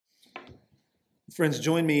Friends,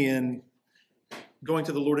 join me in going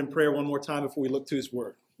to the Lord in prayer one more time before we look to his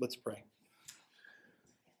word. Let's pray.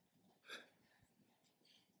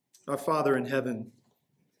 Our Father in heaven,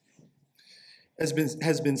 has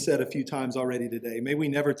been said a few times already today, may we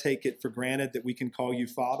never take it for granted that we can call you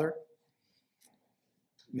Father.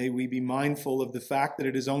 May we be mindful of the fact that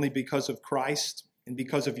it is only because of Christ and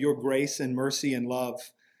because of your grace and mercy and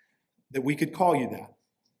love that we could call you that.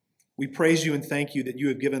 We praise you and thank you that you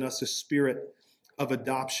have given us a spirit of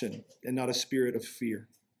adoption and not a spirit of fear.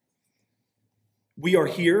 We are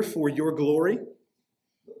here for your glory,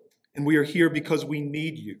 and we are here because we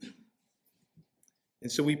need you.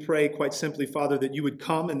 And so we pray quite simply, Father, that you would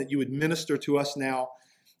come and that you would minister to us now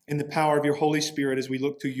in the power of your Holy Spirit as we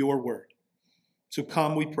look to your word. So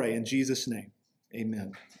come, we pray, in Jesus' name.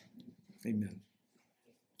 Amen. Amen.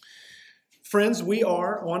 Friends, we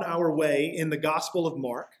are on our way in the Gospel of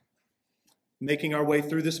Mark, making our way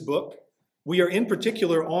through this book. We are in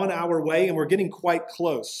particular on our way, and we're getting quite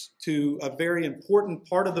close to a very important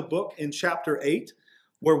part of the book in chapter 8,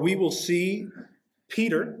 where we will see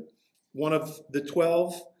Peter, one of the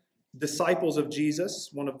 12 disciples of Jesus,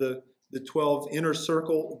 one of the 12 inner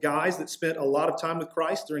circle guys that spent a lot of time with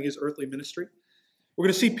Christ during his earthly ministry. We're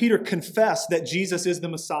going to see Peter confess that Jesus is the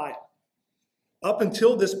Messiah. Up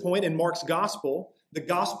until this point in Mark's gospel, the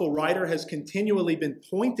gospel writer has continually been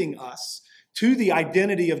pointing us to the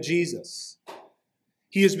identity of Jesus.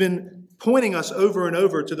 He has been pointing us over and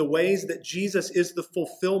over to the ways that Jesus is the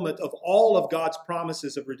fulfillment of all of God's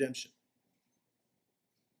promises of redemption.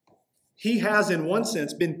 He has, in one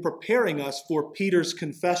sense, been preparing us for Peter's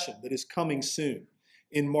confession that is coming soon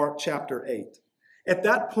in Mark chapter 8. At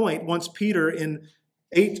that point, once Peter in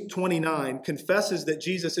 8:29 confesses that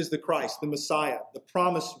Jesus is the Christ, the Messiah, the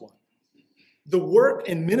promised one, the work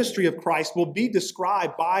and ministry of Christ will be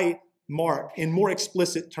described by Mark in more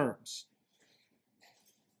explicit terms.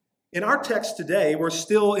 In our text today, we're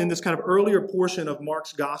still in this kind of earlier portion of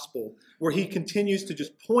Mark's gospel where he continues to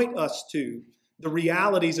just point us to the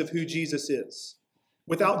realities of who Jesus is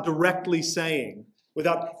without directly saying,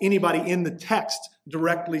 without anybody in the text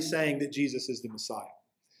directly saying that Jesus is the Messiah.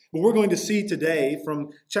 But we're going to see today from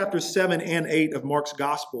chapters 7 and 8 of Mark's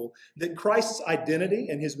gospel that Christ's identity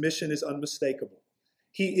and his mission is unmistakable.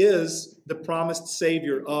 He is the promised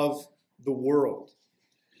Savior of the world.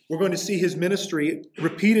 We're going to see his ministry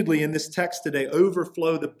repeatedly in this text today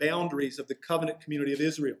overflow the boundaries of the covenant community of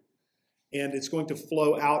Israel. And it's going to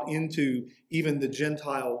flow out into even the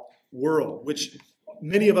Gentile world, which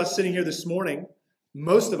many of us sitting here this morning,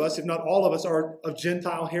 most of us, if not all of us, are of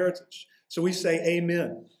Gentile heritage. So we say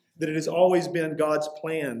amen, that it has always been God's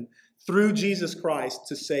plan through Jesus Christ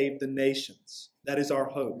to save the nations. That is our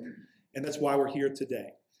hope. And that's why we're here today.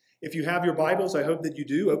 If you have your Bibles, I hope that you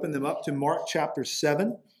do, open them up to Mark chapter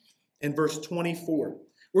 7 and verse 24.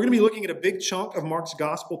 We're going to be looking at a big chunk of Mark's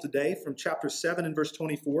gospel today from chapter 7 and verse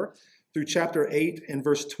 24 through chapter 8 and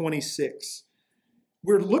verse 26.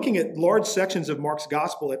 We're looking at large sections of Mark's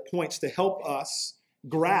gospel at points to help us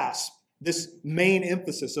grasp this main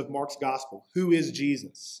emphasis of Mark's gospel. Who is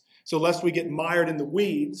Jesus? So lest we get mired in the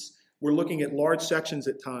weeds, we're looking at large sections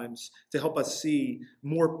at times to help us see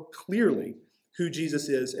more clearly who Jesus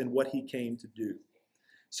is and what he came to do.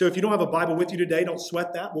 So if you don't have a Bible with you today, don't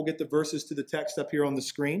sweat that. We'll get the verses to the text up here on the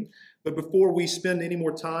screen. But before we spend any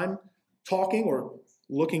more time talking or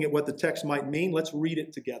looking at what the text might mean, let's read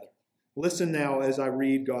it together. Listen now as I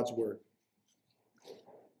read God's word.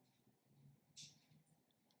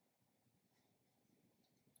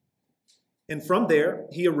 And from there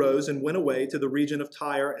he arose and went away to the region of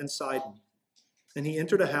Tyre and Sidon. And he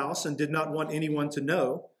entered a house and did not want anyone to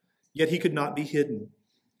know, yet he could not be hidden.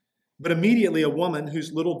 But immediately a woman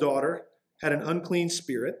whose little daughter had an unclean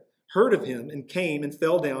spirit heard of him and came and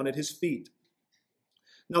fell down at his feet.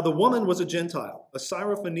 Now the woman was a Gentile, a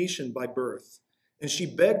Syrophoenician by birth, and she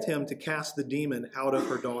begged him to cast the demon out of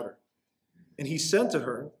her daughter. And he said to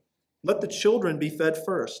her, "Let the children be fed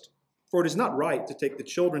first, for it is not right to take the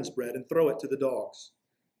children's bread and throw it to the dogs."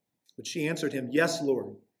 But she answered him, "Yes,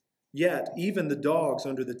 Lord, yet even the dogs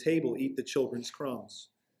under the table eat the children's crumbs."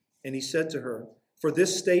 And he said to her, "For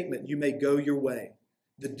this statement you may go your way.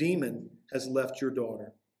 The demon has left your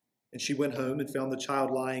daughter." And she went home and found the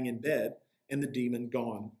child lying in bed and the demon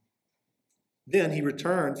gone. Then he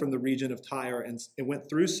returned from the region of Tyre and went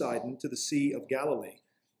through Sidon to the Sea of Galilee,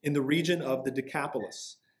 in the region of the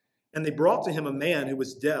Decapolis. And they brought to him a man who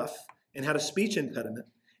was deaf and had a speech impediment,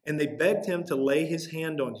 and they begged him to lay his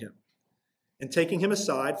hand on him. And taking him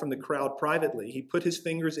aside from the crowd privately, he put his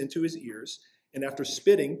fingers into his ears, and after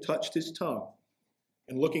spitting, touched his tongue.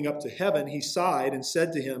 And looking up to heaven, he sighed and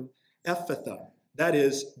said to him, "Ephphatha," that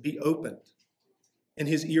is, "be opened." and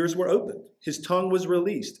his ears were opened. His tongue was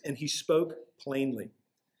released, and he spoke plainly.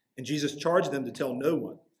 And Jesus charged them to tell no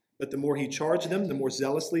one. But the more he charged them, the more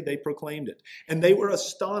zealously they proclaimed it. And they were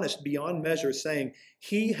astonished beyond measure, saying,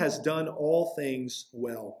 "He has done all things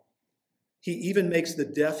well. He even makes the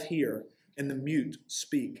deaf hear and the mute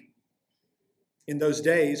speak." In those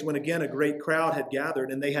days, when again a great crowd had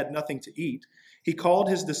gathered and they had nothing to eat, he called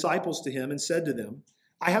his disciples to him and said to them,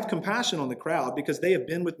 "I have compassion on the crowd because they have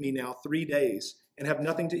been with me now 3 days and have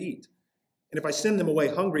nothing to eat. And if I send them away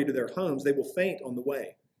hungry to their homes, they will faint on the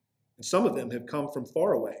way. And some of them have come from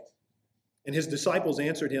far away." And his disciples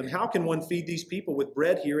answered him, "How can one feed these people with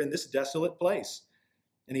bread here in this desolate place?"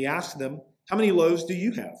 And he asked them, "How many loaves do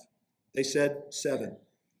you have?" They said, 7.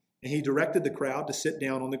 And he directed the crowd to sit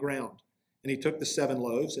down on the ground. And he took the 7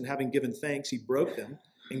 loaves, and having given thanks, he broke them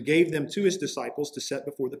and gave them to his disciples to set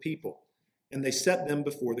before the people. And they set them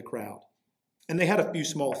before the crowd. And they had a few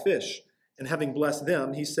small fish. And having blessed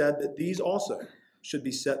them, he said that these also should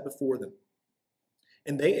be set before them.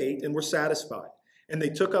 And they ate and were satisfied. And they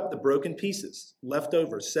took up the broken pieces, left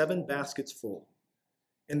over 7 baskets full.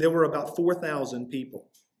 And there were about 4,000 people.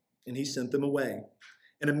 And he sent them away.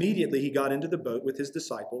 And immediately he got into the boat with his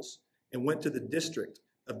disciples and went to the district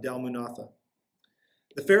of Dalmanutha.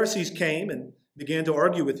 The Pharisees came and began to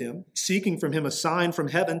argue with him, seeking from him a sign from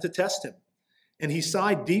heaven to test him. And he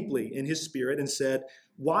sighed deeply in his spirit and said,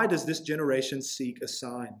 "Why does this generation seek a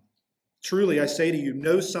sign? Truly, I say to you,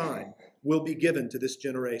 no sign will be given to this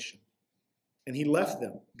generation." And he left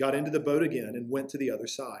them, got into the boat again, and went to the other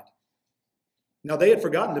side. Now they had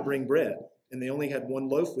forgotten to bring bread, and they only had 1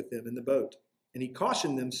 loaf with them in the boat. And he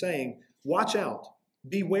cautioned them, saying, "Watch out,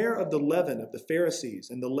 beware of the leaven of the Pharisees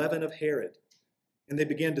and the leaven of Herod." And they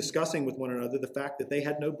began discussing with one another the fact that they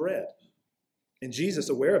had no bread. And Jesus,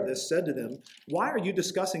 aware of this, said to them, "Why are you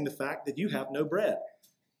discussing the fact that you have no bread?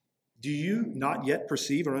 Do you not yet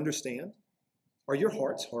perceive or understand? Are your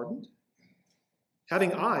hearts hardened?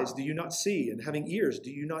 Having eyes, do you not see? And having ears, do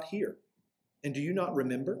you not hear? And do you not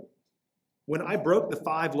remember? When I broke the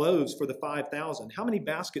 5 loaves for the 5,000, how many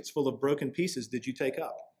baskets full of broken pieces did you take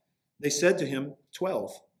up?" They said to him,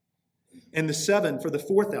 12. "And the 7 for the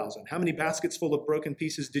 4,000, how many baskets full of broken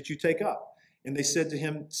pieces did you take up?" And they said to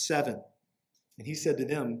him, 7. And he said to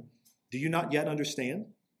them, "Do you not yet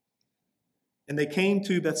understand?" And they came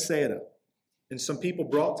to Bethsaida, and some people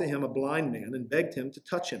brought to him a blind man and begged him to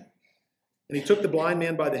touch him. And he took the blind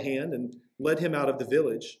man by the hand and led him out of the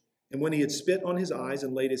village. And when he had spit on his eyes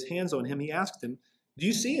and laid his hands on him, he asked him, "Do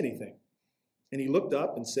you see anything?" And he looked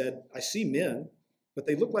up and said, "I see men, but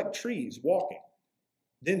they look like trees walking."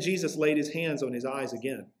 Then Jesus laid his hands on his eyes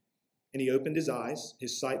again. And he opened his eyes,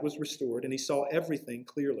 his sight was restored, and he saw everything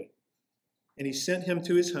clearly. And he sent him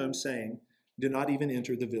to his home, saying, "Do not even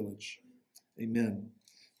enter the village." Amen.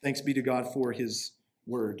 Thanks be to God for his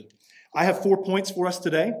word. I have 4 points for us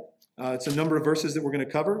today. It's a number of verses that we're going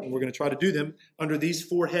to cover, and we're going to try to do them under these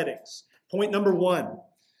 4 headings. Point number 1,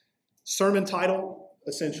 sermon title,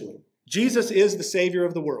 essentially, Jesus is the Savior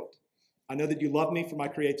of the world. I know that you love me for my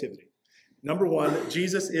creativity. Number 1,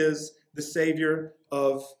 Jesus is the Savior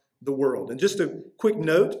of the world. And just a quick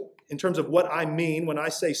note in terms of what I mean when I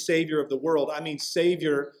say Savior of the world, I mean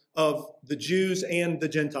Savior of the Jews and the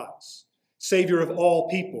Gentiles. Savior of all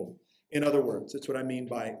people, in other words. That's what I mean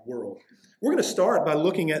by world. We're going to start by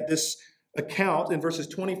looking at this account in verses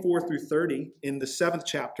 24 through 30 in the 7th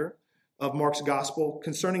chapter of Mark's Gospel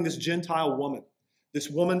concerning this Gentile woman, this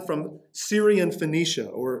woman from Syrian Phoenicia,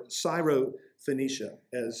 or Syro-Phoenicia,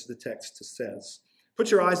 as the text says. Put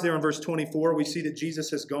your eyes there on verse 24. We see that Jesus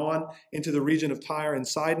has gone into the region of Tyre and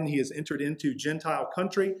Sidon. He has entered into Gentile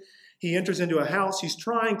country. He enters into a house. He's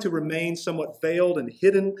trying to remain somewhat veiled and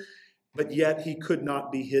hidden, but yet he could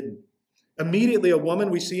not be hidden. Immediately, a woman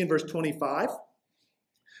we see in verse 25,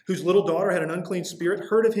 whose little daughter had an unclean spirit,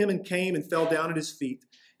 heard of him and came and fell down at his feet.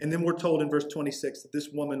 And then we're told in verse 26 that this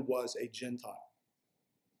woman was a Gentile.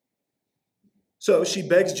 So she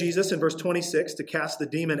begs Jesus in verse 26 to cast the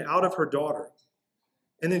demon out of her daughter.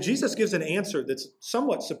 And then Jesus gives an answer that's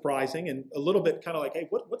somewhat surprising and a little bit kind of like, hey,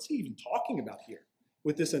 what's he even talking about here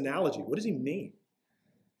with this analogy? What does he mean?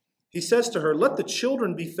 He says to her, "Let the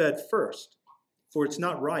children be fed first, for it's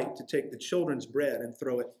not right to take the children's bread and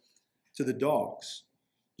throw it to the dogs."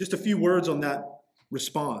 Just a few words on that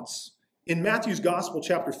response. In Matthew's Gospel,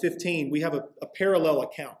 chapter 15, we have a parallel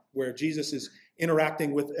account where Jesus is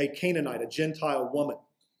interacting with a Canaanite, a Gentile woman.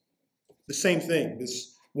 The same thing.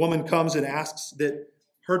 This woman comes and asks that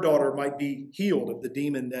her daughter might be healed of the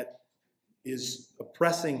demon that is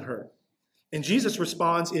oppressing her. And Jesus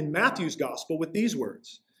responds in Matthew's Gospel with these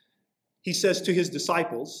words. He says to his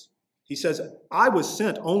disciples, He says, I was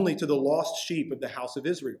sent only to the lost sheep of the house of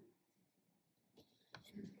Israel.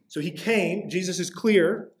 So he came. Jesus is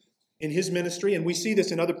clear in his ministry, and we see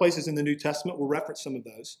this in other places in the New Testament. We'll reference some of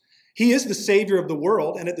those. He is the Savior of the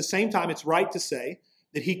world, and at the same time, it's right to say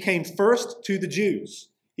that he came first to the Jews.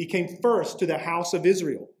 He came first to the house of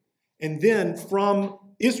Israel. And then from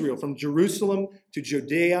Israel, from Jerusalem to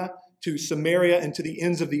Judea to Samaria and to the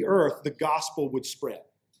ends of the earth, the gospel would spread.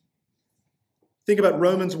 Think about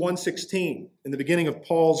Romans 1:16 in the beginning of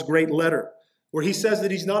Paul's great letter, where he says that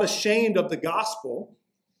he's not ashamed of the gospel,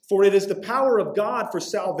 for it is the power of God for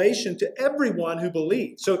salvation to everyone who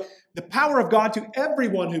believes. So the power of God to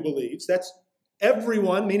everyone who believes, that's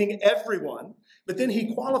everyone, meaning everyone. But then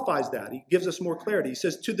he qualifies that. He gives us more clarity. He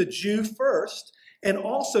says to the Jew first, and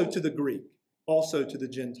also to the Greek, also to the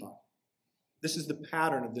Gentile. This is the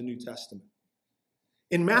pattern of the New Testament.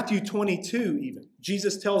 In Matthew 22 even,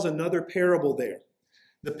 Jesus tells another parable there.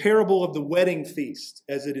 The parable of the wedding feast,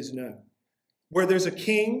 as it is known, where there's a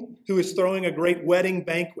king who is throwing a great wedding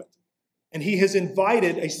banquet, and he has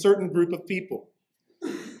invited a certain group of people.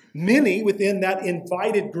 Many within that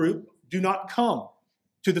invited group do not come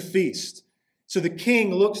to the feast. So the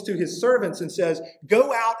king looks to his servants and says,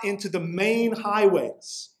 go out into the main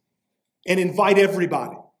highways and invite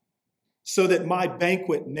everybody so that my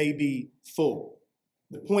banquet may be full.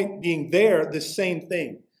 The point being there, the same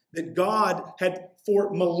thing, that God had for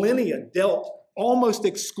millennia dealt almost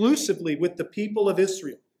exclusively with the people of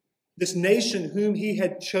Israel, this nation whom he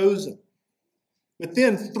had chosen. But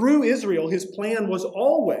then through Israel, his plan was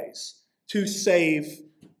always to save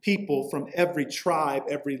people from every tribe,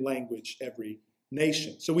 every language, every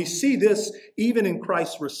nation. So we see this even in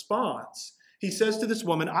Christ's response. He says to this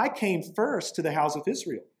woman, I came first to the house of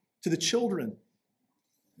Israel, to the children.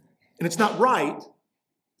 And it's not right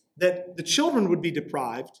that the children would be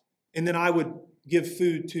deprived and then I would give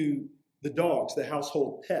food to the dogs, the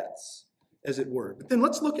household pets, as it were. But then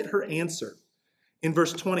let's look at her answer in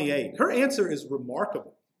verse 28. Her answer is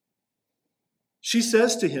remarkable. She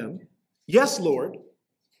says to him, yes, Lord,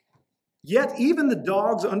 yet even the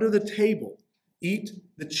dogs under the table eat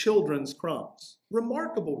the children's crumbs.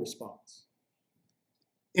 Remarkable response.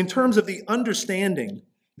 In terms of the understanding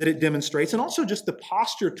that it demonstrates, and also just the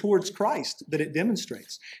posture towards Christ that it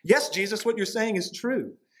demonstrates. Yes, Jesus, what you're saying is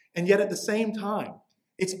true. And yet at the same time,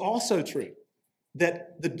 it's also true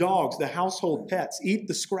that the dogs, the household pets, eat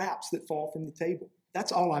the scraps that fall from the table.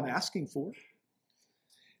 That's all I'm asking for.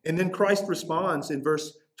 And then Christ responds in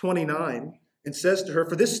verse 29 and says to her,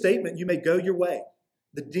 for this statement, you may go your way.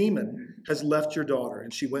 The demon has left your daughter.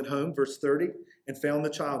 And she went home, verse 30, and found the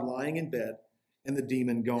child lying in bed and the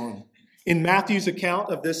demon gone. In Matthew's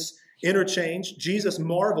account of this interchange, Jesus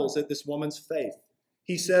marvels at this woman's faith.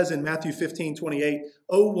 He says in Matthew 15:28,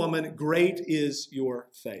 O woman, great is your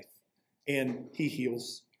faith. And he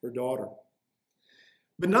heals her daughter.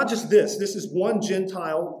 But not just this. This is one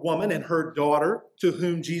Gentile woman and her daughter to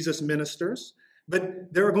whom Jesus ministers.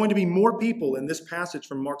 But there are going to be more people in this passage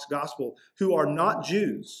from Mark's gospel who are not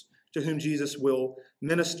Jews to whom Jesus will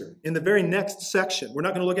minister. In the very next section, we're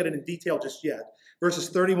not going to look at it in detail just yet, verses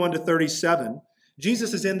 31 to 37,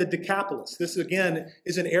 Jesus is in the Decapolis. This, again,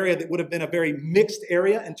 is an area that would have been a very mixed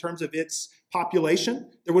area in terms of its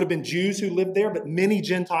population. There would have been Jews who lived there, but many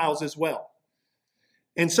Gentiles as well.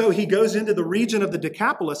 And so he goes into the region of the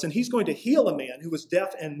Decapolis, and he's going to heal a man who was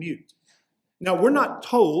deaf and mute. Now, we're not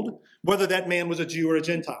told whether that man was a Jew or a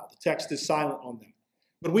Gentile. The text is silent on that.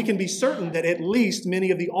 But we can be certain that at least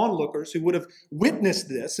many of the onlookers who would have witnessed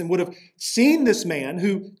this and would have seen this man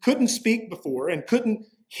who couldn't speak before and couldn't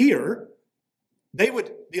hear, they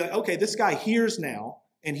would be like, okay, this guy hears now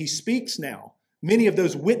and he speaks now. Many of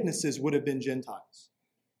those witnesses would have been Gentiles.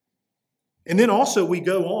 And then also we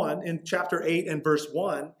go on in chapter 8 and verse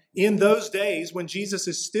 1, in those days when Jesus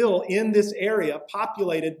is still in this area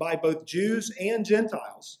populated by both Jews and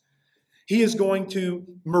Gentiles, he is going to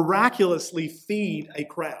miraculously feed a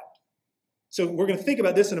crowd. So we're going to think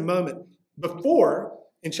about this in a moment. Before,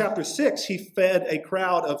 in chapter 6, he fed a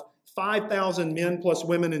crowd of 5,000 men plus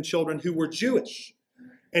women and children who were Jewish.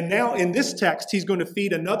 And now in this text, he's going to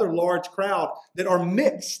feed another large crowd that are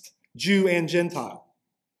mixed Jew and Gentile.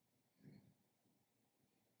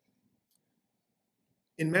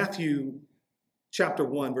 In Matthew chapter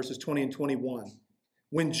 1, verses 20 and 21,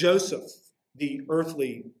 when Joseph, the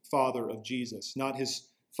earthly father of Jesus, not his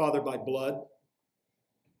father by blood,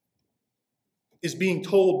 is being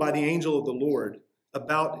told by the angel of the Lord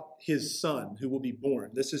about his son who will be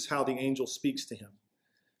born. This is how the angel speaks to him.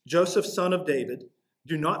 Joseph, son of David,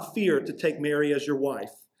 do not fear to take Mary as your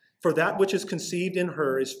wife, for that which is conceived in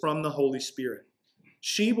her is from the Holy Spirit.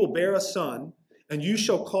 She will bear a son, and you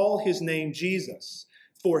shall call his name Jesus,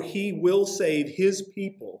 for he will save his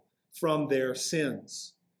people from their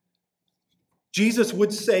sins. Jesus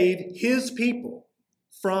would save his people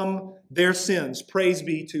from their sins. Praise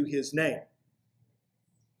be to his name.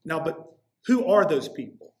 Now, but who are those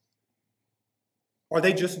people? Are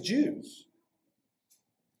they just Jews?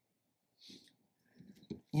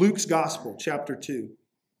 Luke's Gospel, chapter 2,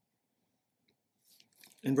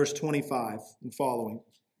 in verse 25 and following.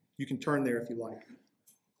 You can turn there if you like.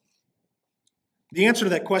 The answer to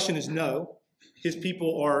that question is no. His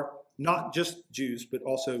people are not just Jews, but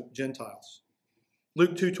also Gentiles.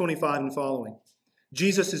 Luke 2:25 and following.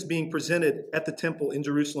 Jesus is being presented at the temple in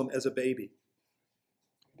Jerusalem as a baby.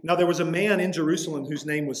 Now there was a man in Jerusalem whose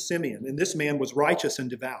name was Simeon, and this man was righteous and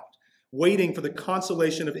devout, waiting for the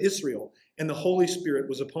consolation of Israel, and the Holy Spirit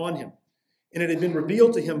was upon him. And it had been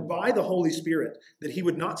revealed to him by the Holy Spirit that he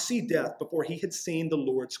would not see death before he had seen the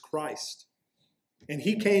Lord's Christ. And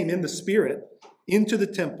he came in the Spirit into the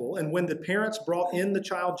temple, and when the parents brought in the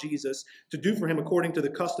child Jesus to do for him according to the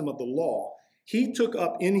custom of the law, he took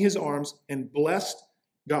up in his arms and blessed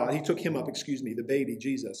God. He took him up, the baby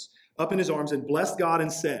Jesus, up in his arms and blessed God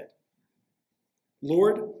and said,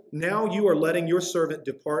 Lord, now you are letting your servant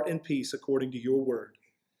depart in peace according to your word.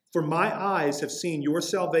 For my eyes have seen your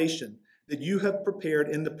salvation that you have prepared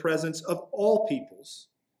in the presence of all peoples,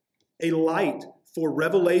 a light for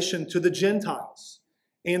revelation to the Gentiles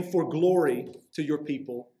and for glory to your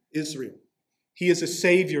people Israel. He is a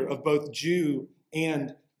Savior of both Jew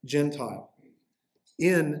and Gentile.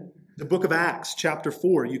 In the book of Acts, chapter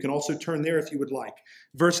 4, you can also turn there if you would like.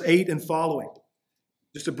 Verse 8 and following.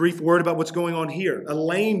 Just a brief word about what's going on here. A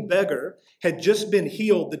lame beggar had just been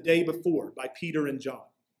healed the day before by Peter and John.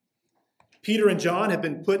 Peter and John have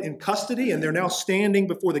been put in custody, and they're now standing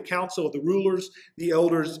before the council of the rulers, the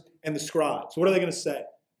elders, and the scribes. What are they going to say?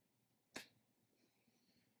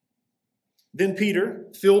 Then Peter,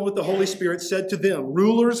 filled with the Holy Spirit, said to them,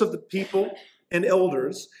 rulers of the people and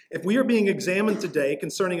elders, if we are being examined today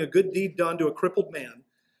concerning a good deed done to a crippled man,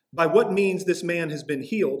 by what means this man has been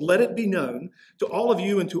healed, let it be known to all of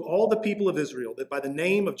you and to all the people of Israel that by the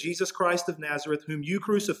name of Jesus Christ of Nazareth, whom you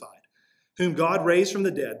crucified, whom God raised from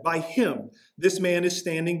the dead, by him this man is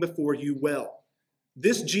standing before you well.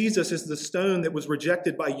 This Jesus is the stone that was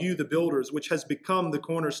rejected by you, the builders, which has become the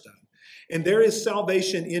cornerstone. And there is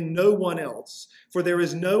salvation in no one else, for there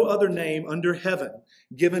is no other name under heaven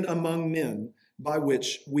given among men by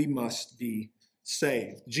which we must be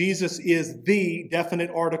saved. Jesus is the definite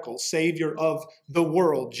article, Savior of the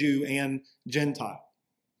world, Jew and Gentile.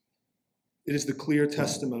 It is the clear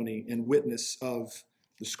testimony and witness of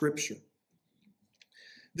the Scripture.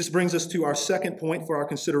 This brings us to our second point for our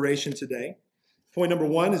consideration today. Point number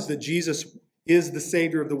one is that Jesus is the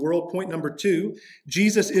Savior of the world. Point number two,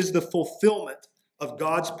 Jesus is the fulfillment of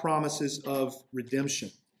God's promises of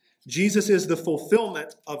redemption. Jesus is the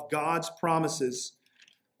fulfillment of God's promises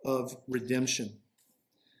of redemption.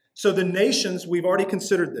 So the nations, we've already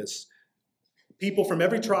considered this, people from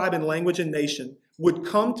every tribe and language and nation would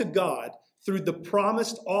come to God through the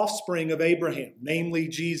promised offspring of Abraham, namely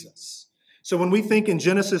Jesus. So when we think in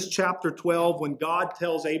Genesis chapter 12, when God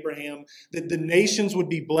tells Abraham that the nations would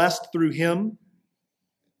be blessed through him,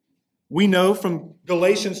 we know from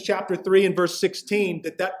Galatians chapter 3 and verse 16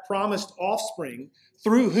 that that promised offspring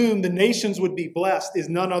through whom the nations would be blessed is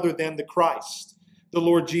none other than the Christ, the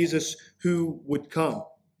Lord Jesus who would come.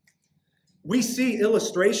 We see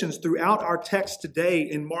illustrations throughout our text today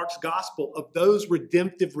in Mark's gospel of those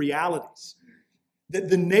redemptive realities, that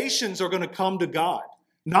the nations are going to come to God.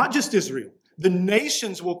 Not just Israel. The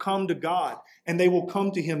nations will come to God, and they will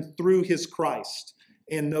come to him through his Christ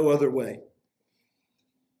and no other way.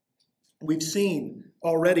 We've seen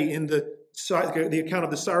already in the account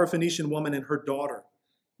of the Syrophoenician woman and her daughter.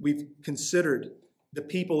 We've considered the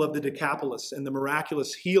people of the Decapolis and the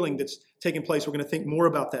miraculous healing that's taken place. We're going to think more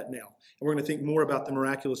about that now. And we're going to think more about the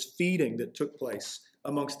miraculous feeding that took place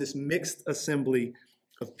amongst this mixed assembly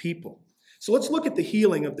of people. So let's look at the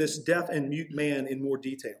healing of this deaf and mute man in more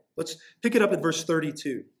detail. Let's pick it up at verse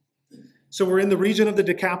 32. So we're in the region of the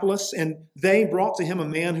Decapolis, and they brought to him a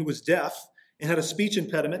man who was deaf and had a speech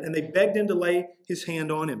impediment, and they begged him to lay his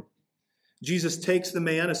hand on him. Jesus takes the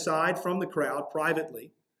man aside from the crowd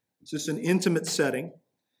privately. It's just an intimate setting.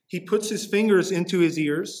 He puts his fingers into his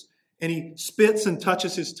ears, and he spits and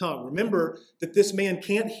touches his tongue. Remember that this man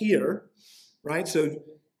can't hear, right? So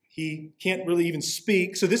he can't really even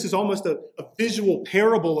speak. So this is almost a visual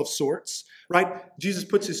parable of sorts, right? Jesus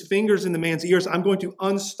puts his fingers in the man's ears. I'm going to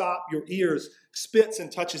unstop your ears, spits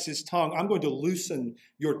and touches his tongue. I'm going to loosen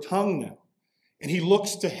your tongue now. And he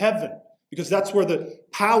looks to heaven because that's where the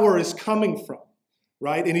power is coming from.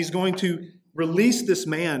 right? And he's going to release this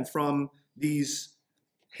man from these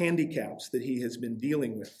handicaps that he has been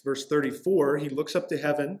dealing with. Verse 34, he looks up to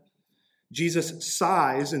heaven. Jesus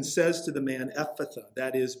sighs and says to the man, Ephphatha,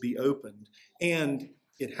 that is, be opened. And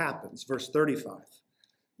it happens. Verse 35,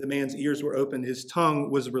 the man's ears were opened, his tongue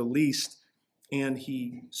was released, and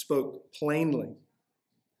he spoke plainly.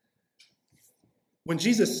 When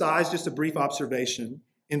Jesus sighs, just a brief observation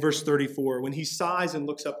in verse 34, when he sighs and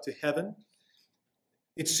looks up to heaven,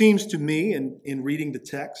 it seems to me in reading the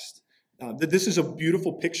text that this is a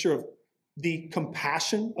beautiful picture of the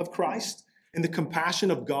compassion of Christ and the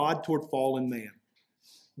compassion of God toward fallen man.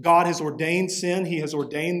 God has ordained sin. He has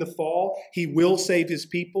ordained the fall. He will save his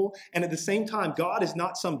people. And at the same time, God is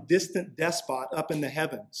not some distant despot up in the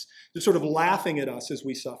heavens, just sort of laughing at us as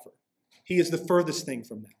we suffer. He is the furthest thing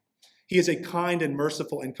from that. He is a kind and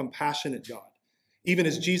merciful and compassionate God, even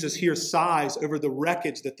as Jesus here sighs over the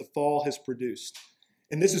wreckage that the fall has produced.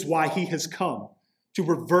 And this is why he has come, to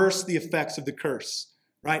reverse the effects of the curse,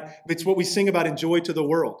 right? It's what we sing about in Joy to the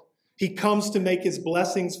World. He comes to make his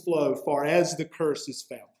blessings flow far as the curse is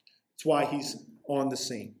found. That's why he's on the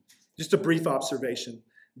scene. Just a brief observation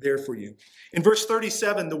there for you. In verse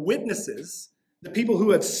 37, the witnesses, the people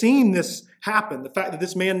who have seen this happen, the fact that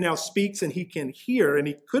this man now speaks and he can hear and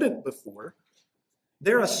he couldn't before,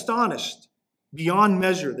 they're astonished beyond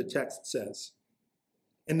measure, the text says.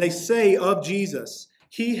 And they say of Jesus,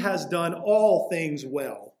 he has done all things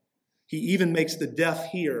well. He even makes the deaf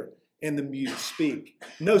hear and the mute speak.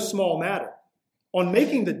 No small matter. On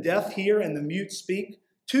making the deaf hear and the mute speak,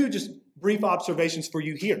 two just brief observations for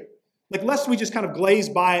you here. Like, lest we just kind of glaze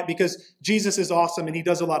by it because Jesus is awesome and he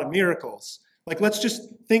does a lot of miracles. Like, let's just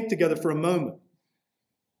think together for a moment.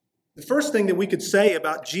 The first thing that we could say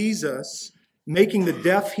about Jesus making the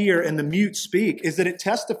deaf hear and the mute speak is that it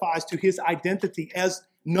testifies to his identity as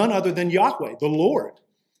none other than Yahweh, the Lord.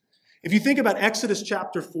 If you think about Exodus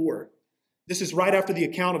chapter 4, this is right after the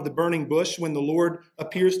account of the burning bush when the Lord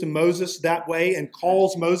appears to Moses that way and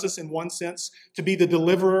calls Moses, in one sense, to be the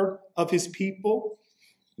deliverer of his people.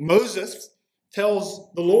 Moses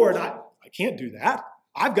tells the Lord, I can't do that.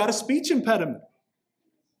 I've got a speech impediment.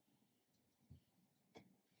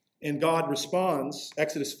 And God responds,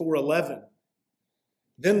 Exodus 4:11.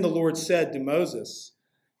 Then the Lord said to Moses,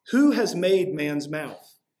 who has made man's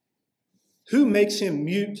mouth? Who makes him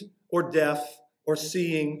mute or deaf or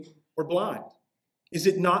seeing or blind? Is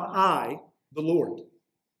it not I, the Lord?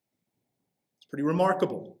 It's pretty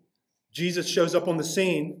remarkable. Jesus shows up on the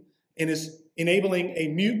scene and is enabling a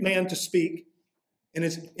mute man to speak and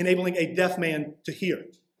is enabling a deaf man to hear.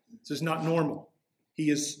 This is not normal. He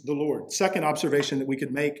is the Lord. Second observation that we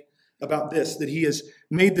could make about this, that he has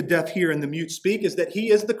made the deaf hear and the mute speak, is that he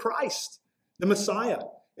is the Christ, the Messiah.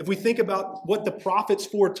 If we think about what the prophets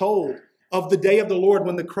foretold of the day of the Lord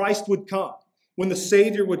when the Christ would come, when the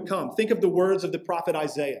Savior would come, think of the words of the prophet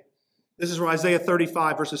Isaiah. This is from Isaiah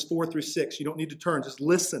 35, verses 4 through 6. You don't need to turn, just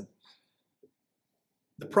listen.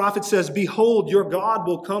 The prophet says, behold, your God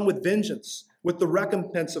will come with vengeance, with the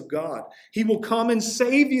recompense of God. He will come and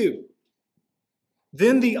save you.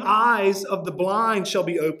 Then the eyes of the blind shall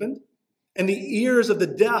be opened, and the ears of the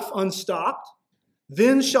deaf unstopped.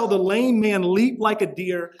 Then shall the lame man leap like a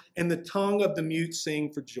deer, and the tongue of the mute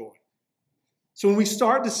sing for joy. So when we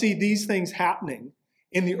start to see these things happening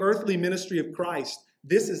in the earthly ministry of Christ,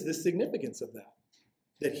 this is the significance of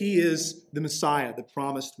that he is the Messiah, the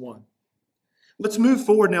promised one. Let's move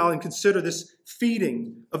forward now and consider this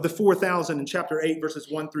feeding of the 4,000 in chapter 8, verses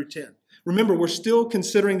 1 through 10. Remember, we're still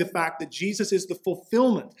considering the fact that Jesus is the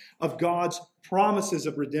fulfillment of God's promises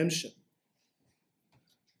of redemption.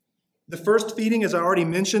 The first feeding, as I already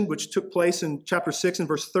mentioned, which took place in chapter 6 and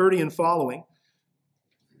verse 30 and following,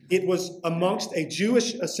 it was amongst a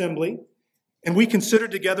Jewish assembly, and we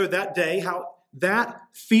considered together that day how that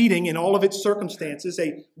feeding in all of its circumstances,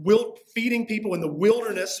 feeding people in the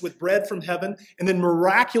wilderness with bread from heaven, and then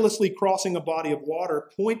miraculously crossing a body of water,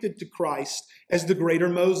 pointed to Christ as the greater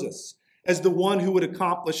Moses, as the one who would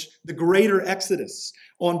accomplish the greater Exodus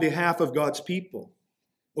on behalf of God's people.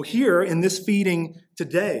 Well, here in this feeding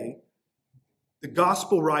today, the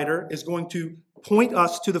gospel writer is going to point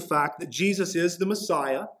us to the fact that Jesus is the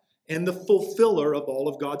Messiah and the fulfiller of all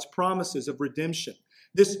of God's promises of redemption.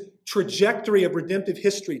 This trajectory of redemptive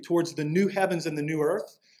history towards the new heavens and the new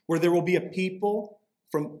earth, where there will be a people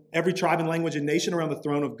from every tribe and language and nation around the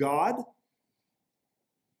throne of God.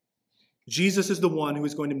 Jesus is the one who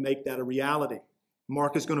is going to make that a reality.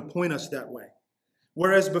 Mark is going to point us that way.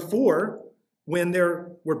 Whereas before, when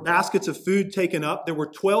there were baskets of food taken up, there were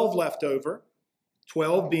 12 left over.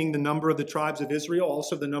 12 being the number of the tribes of Israel,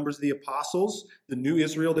 also the numbers of the apostles, the new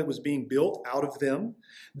Israel that was being built out of them.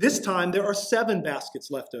 This time there are 7 baskets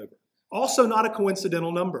left over. Also not a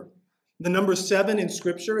coincidental number. The number 7 in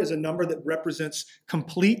Scripture is a number that represents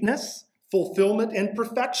completeness, fulfillment, and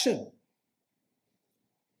perfection.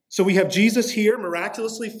 So we have Jesus here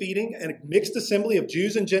miraculously feeding a mixed assembly of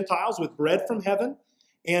Jews and Gentiles with bread from heaven,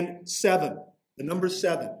 and 7, the number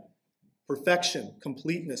 7, perfection,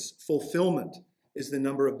 completeness, fulfillment is the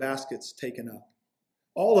number of baskets taken up.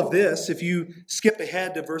 All of this, if you skip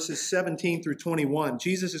ahead to verses 17 through 21,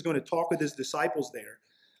 Jesus is going to talk with his disciples there.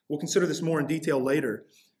 We'll consider this more in detail later.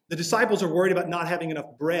 The disciples are worried about not having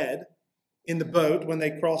enough bread in the boat when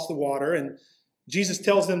they cross the water, and Jesus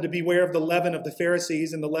tells them to beware of the leaven of the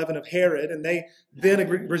Pharisees and the leaven of Herod, and they then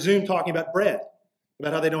resume talking about bread,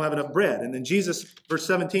 about how they don't have enough bread. And then Jesus, verse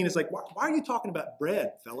 17, is like, why are you talking about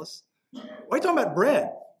bread, fellas? Why are you talking about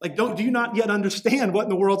bread? Like, do you not yet understand what in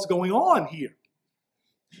the world's going on here?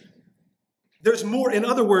 There's more. In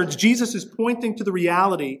other words, Jesus is pointing to the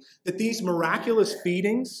reality that these miraculous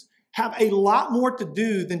feedings have a lot more to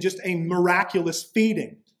do than just a miraculous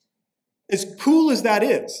feeding. As cool as that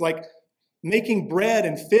is, like making bread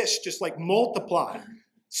and fish just like multiply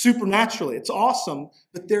supernaturally. It's awesome,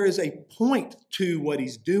 but there is a point to what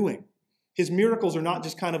he's doing. His miracles are not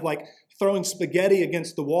just kind of like throwing spaghetti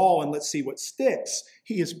against the wall and let's see what sticks.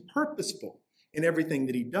 He is purposeful in everything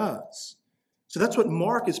that he does. So that's what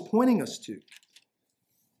Mark is pointing us to.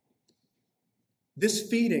 This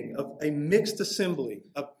feeding of a mixed assembly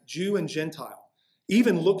of Jew and Gentile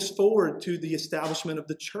even looks forward to the establishment of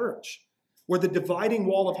the church, where the dividing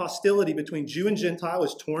wall of hostility between Jew and Gentile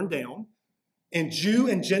is torn down, and Jew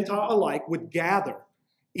and Gentile alike would gather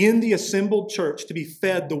in the assembled church to be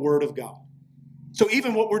fed the word of God. So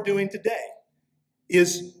even what we're doing today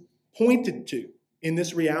is pointed to in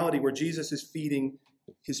this reality where Jesus is feeding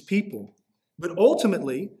his people. But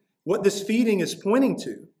ultimately, what this feeding is pointing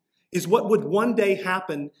to is what would one day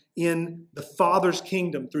happen in the Father's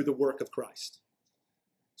kingdom through the work of Christ.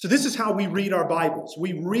 So this is how we read our Bibles.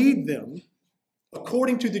 We read them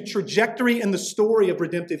according to the trajectory and the story of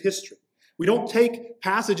redemptive history. We don't take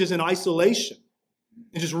passages in isolation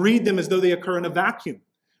and just read them as though they occur in a vacuum.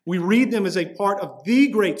 We read them as a part of the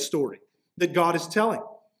great story that God is telling.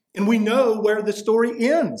 And we know where the story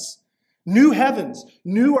ends. New heavens,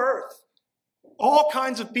 new earth, all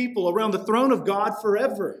kinds of people around the throne of God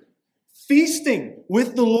forever, feasting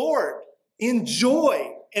with the Lord in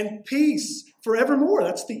joy and peace forevermore.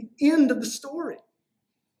 That's the end of the story.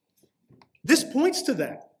 This points to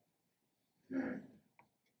that.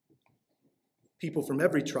 People from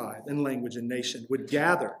every tribe and language and nation would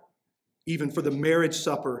gather even for the marriage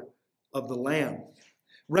supper of the Lamb.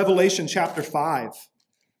 Revelation chapter 5.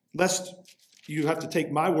 Lest you have to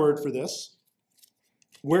take my word for this.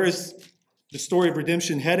 Where is the story of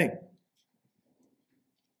redemption heading?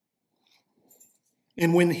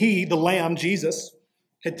 And when he, the Lamb, Jesus,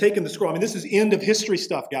 had taken the scroll, I mean, this is end of history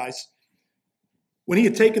stuff, guys. When he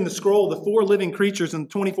had taken the scroll, the 4 living creatures and the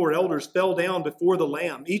 24 elders fell down before the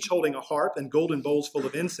Lamb, each holding a harp and golden bowls full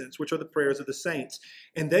of incense, which are the prayers of the saints.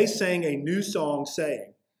 And they sang a new song,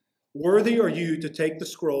 saying, "Worthy are you to take the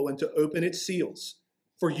scroll and to open its seals.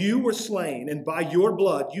 For you were slain, and by your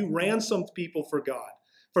blood you ransomed people for God,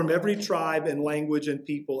 from every tribe and language and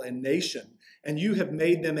people and nation. And you have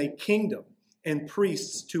made them a kingdom and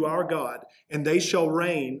priests to our God, and they shall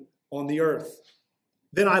reign on the earth."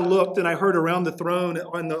 Then I looked, and I heard around the throne,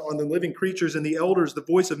 on the living creatures and the elders, the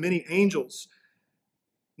voice of many angels,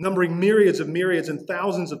 numbering myriads of myriads and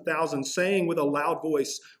thousands of thousands, saying with a loud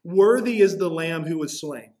voice, "Worthy is the Lamb who was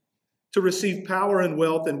slain, to receive power and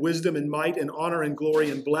wealth and wisdom and might and honor and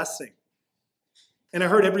glory and blessing." And I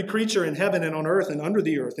heard every creature in heaven and on earth and under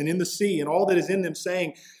the earth and in the sea and all that is in them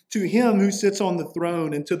saying, "To him who sits on the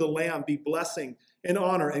throne and to the Lamb be blessing and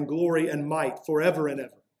honor and glory and might forever and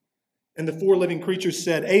ever." And the 4 living creatures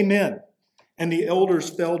said, "Amen." And the elders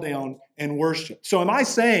fell down and worshiped. So am I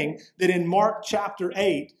saying that in Mark chapter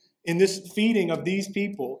 8, in this feeding of these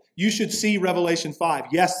people, you should see Revelation 5?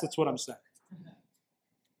 Yes, that's what I'm saying.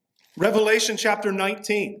 Revelation chapter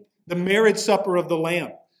 19, the marriage supper of the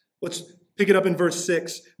Lamb. Let's pick it up in verse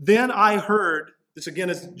 6. Then I heard, this again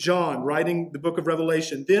is John writing the book of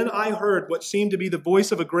Revelation. Then I heard what seemed to be the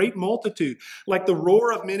voice of a great multitude, like the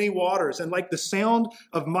roar of many waters, and like the sound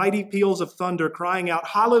of mighty peals of thunder, crying out,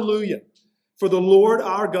 "Hallelujah! For the Lord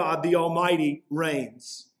our God, the Almighty,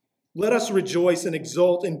 reigns. Let us rejoice and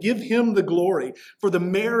exult and give him the glory, for the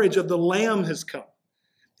marriage of the Lamb has come,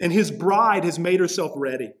 and his bride has made herself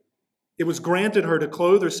ready. It was granted her to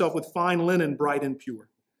clothe herself with fine linen, bright and pure.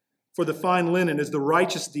 For the fine linen is the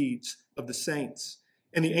righteous deeds of the saints.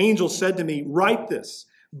 And the angel said to me, write this,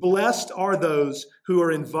 blessed are those who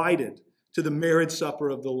are invited to the marriage supper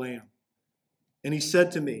of the Lamb. And he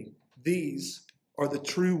said to me, these are the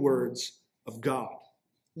true words of God.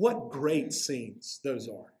 What great scenes those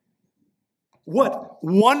are. What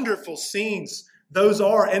wonderful scenes those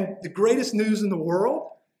are. And the greatest news in the world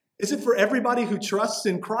is that for everybody who trusts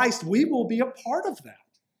in Christ, we will be a part of that.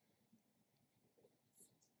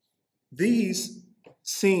 These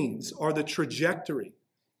scenes are the trajectory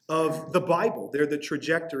of the Bible. They're the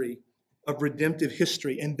trajectory of redemptive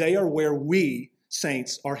history, and they are where we,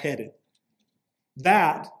 saints, are headed.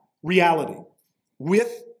 That reality,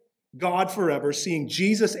 with God forever, seeing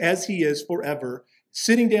Jesus as he is forever,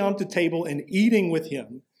 sitting down to table and eating with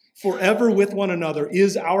him forever with one another,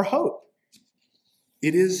 is our hope.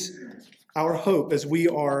 It is our hope as we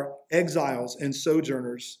are exiles and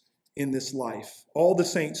sojourners in this life. All the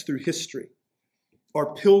saints through history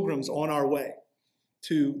are pilgrims on our way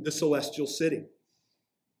to the celestial city.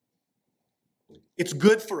 It's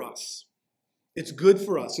good for us. It's good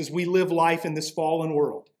for us as we live life in this fallen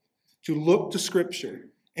world to look to Scripture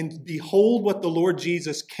and behold what the Lord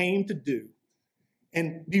Jesus came to do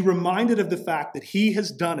and be reminded of the fact that he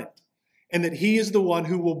has done it and that he is the one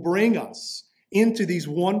who will bring us into these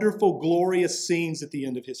wonderful, glorious scenes at the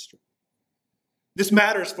end of history. This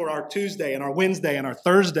matters for our Tuesday and our Wednesday and our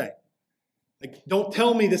Thursday. Like, don't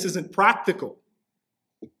tell me this isn't practical.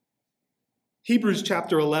 Hebrews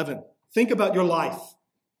chapter 11. Think about your life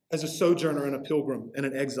as a sojourner and a pilgrim and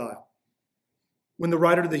an exile. When the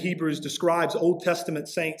writer of the Hebrews describes Old Testament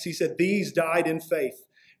saints, he said, these died in faith,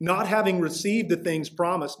 not having received the things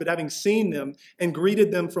promised, but having seen them and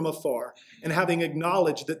greeted them from afar, and having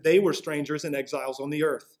acknowledged that they were strangers and exiles on the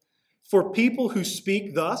earth. For people who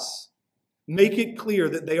speak thus, make it clear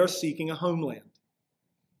that they are seeking a homeland.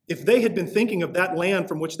 If they had been thinking of that land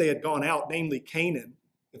from which they had gone out, namely Canaan,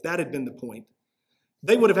 if that had been the point,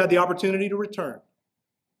 they would have had the opportunity to return.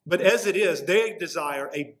 But as it is, they desire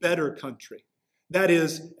a better country, that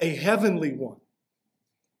is, a heavenly one.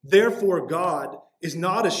 Therefore, God is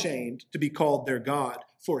not ashamed to be called their God,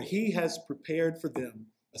 for he has prepared for them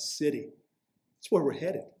a city. That's where we're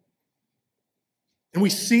headed. And we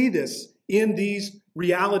see this in these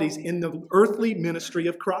realities in the earthly ministry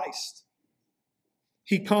of Christ.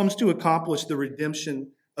 He comes to accomplish the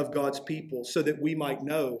redemption of God's people so that we might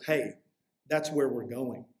know, hey, that's where we're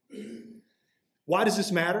going. Why does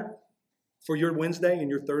this matter for your Wednesday and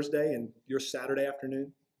your Thursday and your Saturday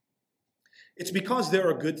afternoon? It's because there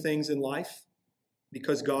are good things in life,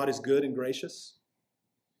 because God is good and gracious.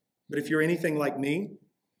 But if you're anything like me,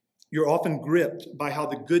 you're often gripped by how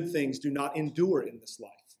the good things do not endure in this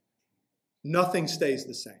life. Nothing stays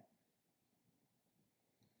the same.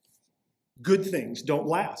 Good things don't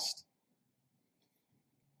last.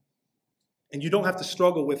 And you don't have to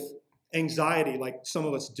struggle with anxiety like some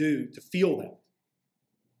of us do to feel that.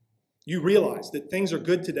 You realize that things are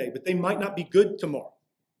good today, but they might not be good tomorrow.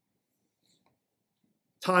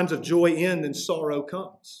 Times of joy end and sorrow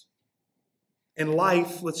comes. And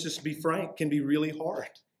life, let's just be frank, can be really hard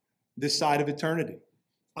this side of eternity.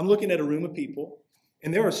 I'm looking at a room of people,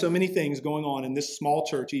 and there are so many things going on in this small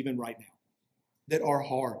church even right now that are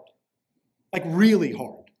hard. Like really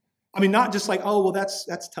hard. I mean, not just like, oh, well,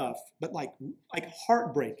 that's tough, but like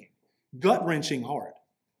heartbreaking, gut-wrenching hard.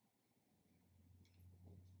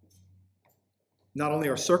 Not only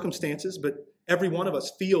our circumstances, but every one of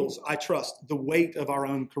us feels, I trust, the weight of our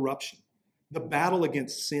own corruption. The battle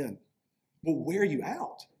against sin will wear you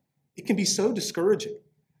out. It can be so discouraging.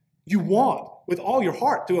 You want, with all your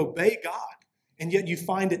heart, to obey God, and yet you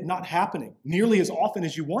find it not happening nearly as often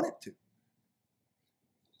as you want it to.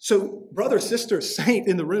 So, brother, sister, saint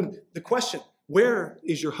in the room, the question, where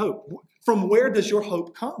is your hope? From where does your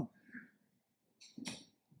hope come?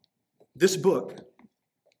 This book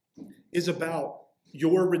is about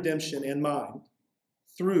your redemption and mine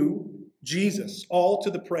through Jesus, all to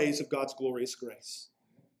the praise of God's glorious grace.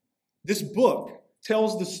 This book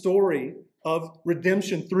tells the story of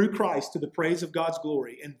redemption through Christ to the praise of God's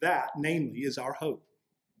glory, and that, namely, is our hope.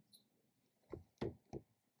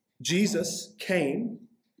 Jesus came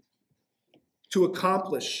to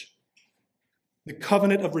accomplish the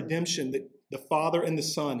covenant of redemption that the Father and the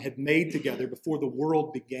Son had made together before the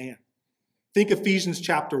world began. Think Ephesians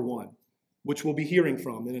chapter 1, which we'll be hearing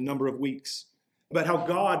from in a number of weeks, about how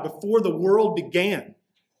God, before the world began,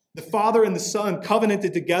 the Father and the Son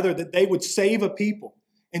covenanted together that they would save a people,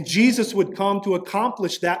 and Jesus would come to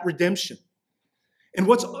accomplish that redemption. And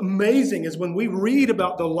what's amazing is when we read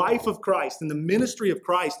about the life of Christ and the ministry of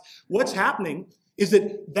Christ, what's happening is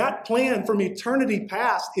that that plan from eternity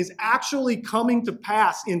past is actually coming to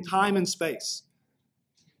pass in time and space.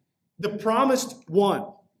 The promised one,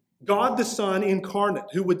 God the Son incarnate,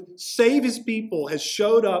 who would save his people, has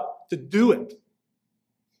showed up to do it.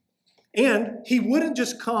 And he wouldn't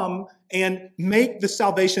just come and make the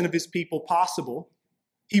salvation of his people possible.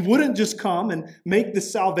 He wouldn't just come and make the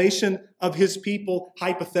salvation of his people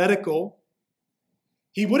hypothetical.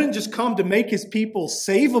 He wouldn't just come to make his people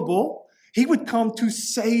savable. He would come to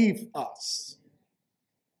save us.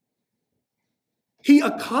 He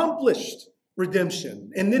accomplished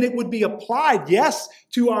redemption, and then it would be applied, yes,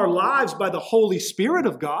 to our lives by the Holy Spirit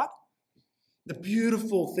of God. The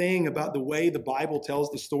beautiful thing about the way the Bible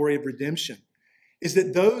tells the story of redemption is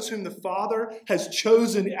that those whom the Father has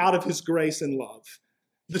chosen out of his grace and love,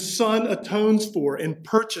 the Son atones for and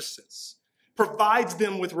purchases, provides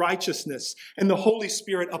them with righteousness, and the Holy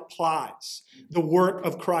Spirit applies the work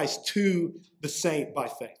of Christ to the saint by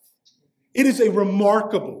faith. It is a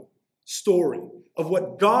remarkable story of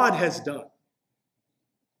what God has done.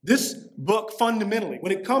 This book, fundamentally,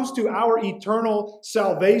 when it comes to our eternal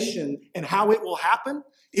salvation and how it will happen,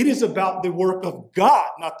 it is about the work of God,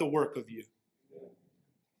 not the work of you.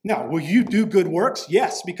 Now, will you do good works?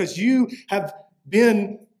 Yes, because you have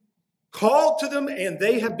been called to them and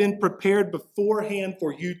they have been prepared beforehand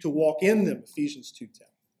for you to walk in them, Ephesians 2:10.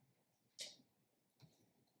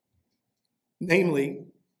 Namely,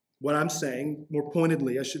 what I'm saying, more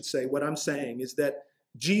pointedly, I should say, what I'm saying is that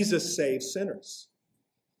Jesus saves sinners.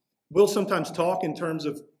 We'll sometimes talk in terms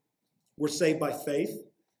of we're saved by faith.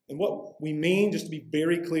 And what we mean, just to be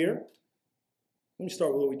very clear, let me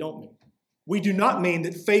start with what we don't mean. We do not mean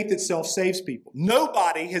that faith itself saves people.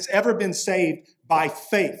 Nobody has ever been saved by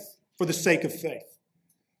faith for the sake of faith.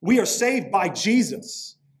 We are saved by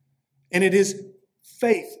Jesus. And it is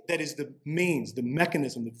faith that is the means, the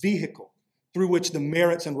mechanism, the vehicle through which the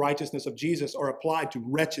merits and righteousness of Jesus are applied to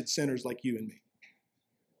wretched sinners like you and me.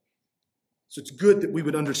 So it's good that we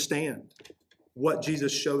would understand what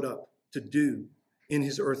Jesus showed up to do in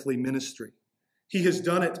his earthly ministry. He has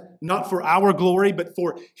done it not for our glory, but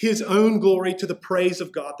for his own glory to the praise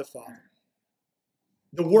of God the Father.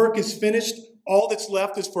 The work is finished. All that's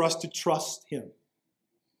left is for us to trust him.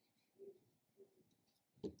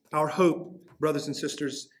 Our hope, brothers and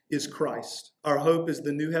sisters, is Christ. Our hope is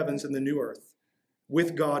the new heavens and the new earth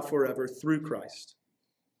with God forever through Christ.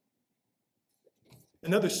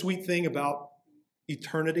 Another sweet thing about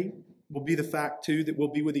eternity will be the fact, too, that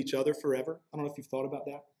we'll be with each other forever. I don't know if you've thought about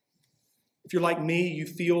that. If you're like me, you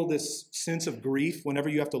feel this sense of grief whenever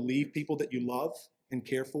you have to leave people that you love and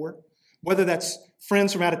care for, whether that's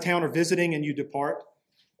friends from out of town or visiting and you depart,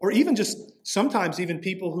 or even just sometimes even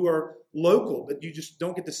people who are local, but you just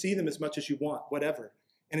don't get to see them as much as you want, whatever.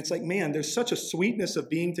 And it's like, man, there's such a sweetness of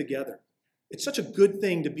being together. It's such a good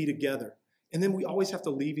thing to be together. And then we always have to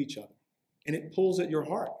leave each other. And it pulls at your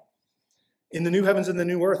heart. In the new heavens and the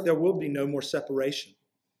new earth, there will be no more separation.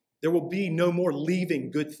 There will be no more leaving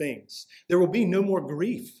good things. There will be no more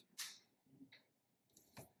grief.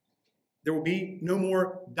 There will be no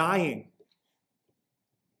more dying.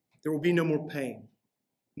 There will be no more pain,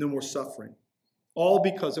 no more suffering. All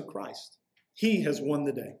because of Christ. He has won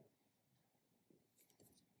the day.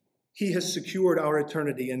 He has secured our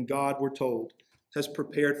eternity, and God, we're told, has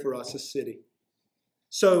prepared for us a city.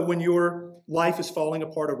 So when your life is falling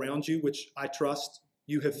apart around you, which I trust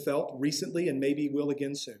you have felt recently and maybe will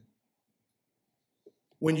again soon,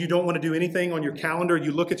 when you don't want to do anything on your calendar,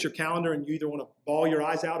 you look at your calendar and you either want to bawl your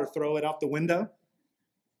eyes out or throw it out the window,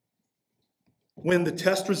 when the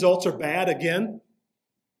test results are bad again,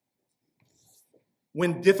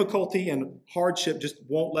 when difficulty and hardship just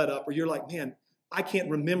won't let up, or you're like, man, I can't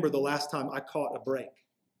remember the last time I caught a break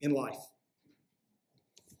in life.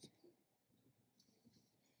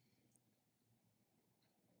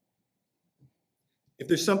 If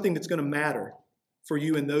there's something that's going to matter for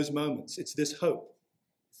you in those moments, it's this hope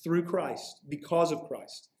through Christ, because of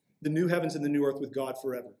Christ, the new heavens and the new earth with God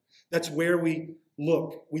forever. That's where we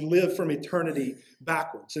look. We live from eternity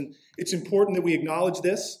backwards. And it's important that we acknowledge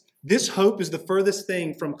this. This hope is the furthest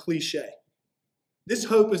thing from cliche. This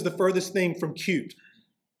hope is the furthest thing from cute.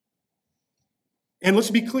 And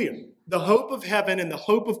let's be clear. The hope of heaven and the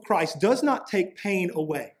hope of Christ does not take pain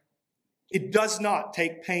away. It does not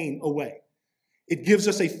take pain away. It gives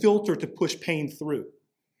us a filter to push pain through.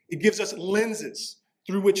 It gives us lenses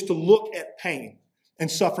through which to look at pain and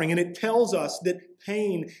suffering. And it tells us that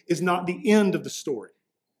pain is not the end of the story.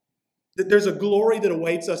 That there's a glory that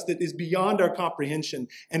awaits us that is beyond our comprehension,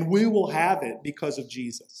 and we will have it because of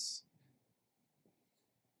Jesus.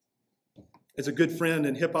 As a good friend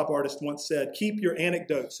and hip-hop artist once said, keep your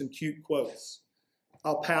anecdotes and cute quotes.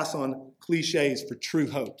 I'll pass on cliches for true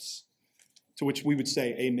hopes, to which we would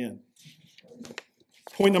say amen.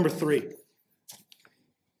 Point number 3.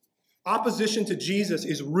 Opposition to Jesus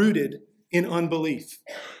is rooted in unbelief.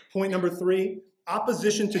 Point number 3.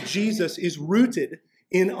 Opposition to Jesus is rooted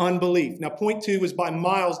in unbelief. Now, point 2 is by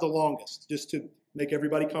miles the longest, just to make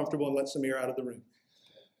everybody comfortable and let some air out of the room.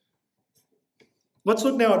 Let's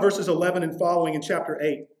look now at verses 11 and following in chapter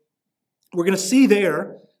 8. We're going to see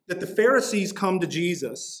there that the Pharisees come to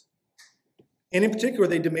Jesus, and in particular,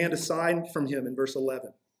 they demand a sign from him in verse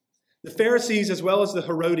 11. The Pharisees, as well as the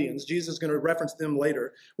Herodians, Jesus is going to reference them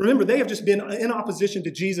later. Remember, they have just been in opposition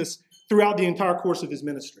to Jesus throughout the entire course of his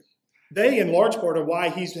ministry. They, in large part, are why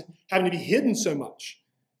he's having to be hidden so much.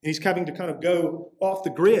 And he's having to kind of go off the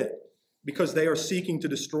grid because they are seeking to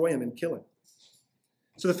destroy him and kill him.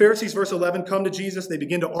 So the Pharisees, verse 11, come to Jesus. They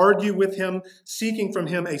begin to argue with him, seeking from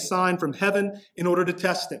him a sign from heaven in order to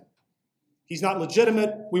test him. He's not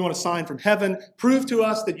legitimate. We want a sign from heaven. Prove to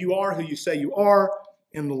us that you are who you say you are,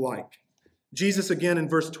 and the like. Jesus, again, in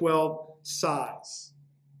verse 12, sighs.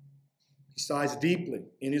 He sighs deeply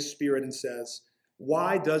in his spirit and says,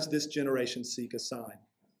 "Why does this generation seek a sign?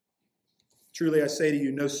 Truly I say to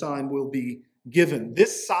you, no sign will be given."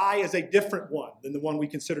 This sigh is a different one than the one we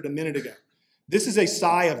considered a minute ago. This is a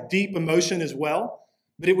sigh of deep emotion as well,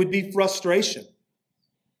 but it would be frustration,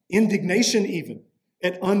 indignation even,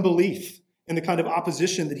 at unbelief and the kind of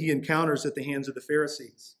opposition that he encounters at the hands of the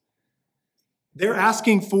Pharisees. They're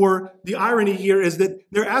asking for, the irony here is that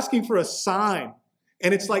they're asking for a sign.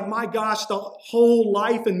 And it's like, my gosh, the whole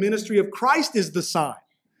life and ministry of Christ is the sign.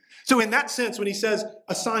 So in that sense, when he says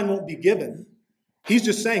a sign won't be given, he's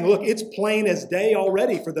just saying, look, it's plain as day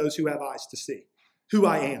already for those who have eyes to see who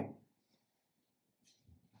I am.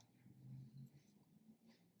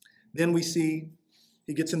 Then we see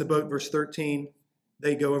he gets in the boat, verse 13.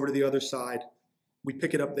 They go over to the other side. We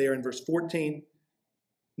pick it up there in verse 14.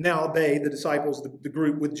 Now they, the disciples, the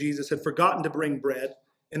group with Jesus, had forgotten to bring bread,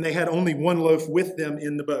 and they had only one loaf with them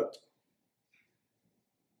in the boat.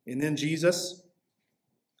 And then Jesus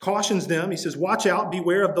cautions them. He says, watch out,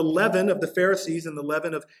 beware of the leaven of the Pharisees and the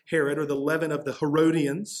leaven of Herod, or the leaven of the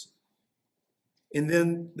Herodians. And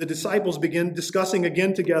then the disciples begin discussing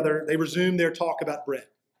again together. They resume their talk about bread.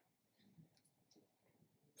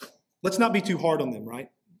 Let's not be too hard on them, right?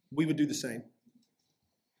 We would do the same.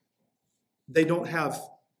 They don't have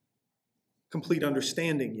complete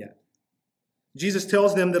understanding yet. Jesus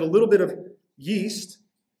tells them that a little bit of yeast,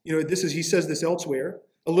 he says this elsewhere,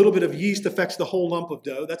 a little bit of yeast affects the whole lump of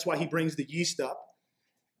dough. That's why he brings the yeast up.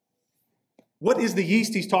 What is the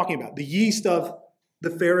yeast he's talking about? The yeast of the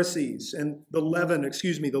Pharisees and the leaven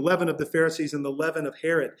of the Pharisees and the leaven of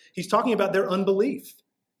Herod. He's talking about their unbelief.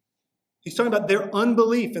 He's talking about their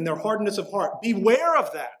unbelief and their hardness of heart. Beware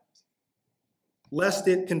of that, lest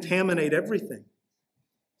it contaminate everything.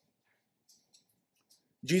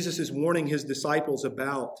 Jesus is warning his disciples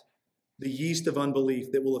about the yeast of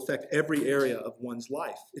unbelief that will affect every area of one's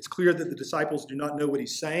life. It's clear that the disciples do not know what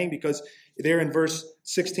he's saying, because there in verse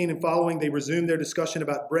 16 and following, they resume their discussion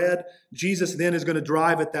about bread. Jesus then is going to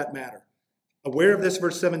drive at that matter. Aware of this,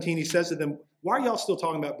 verse 17, he says to them, why are y'all still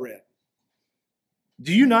talking about bread?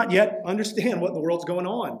 Do you not yet understand what in the world's going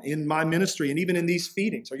on in my ministry and even in these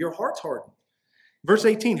feedings? Are your hearts hardened? Verse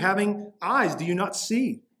 18, having eyes, do you not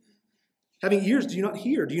see? Having ears, do you not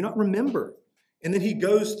hear? Do you not remember? And then he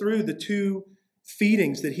goes through the 2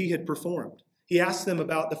 feedings that he had performed. He asks them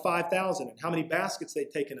about the 5,000 and how many baskets they'd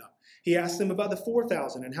taken up. He asked them about the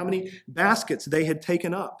 4,000 and how many baskets they had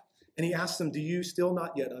taken up. And he asks them, do you still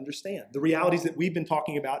not yet understand the realities that we've been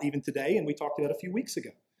talking about even today and we talked about a few weeks ago?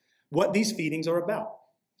 What these feedings are about.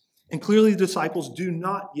 And clearly the disciples do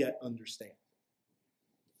not yet understand.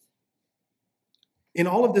 In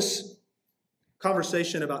all of this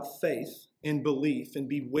conversation about faith and belief, and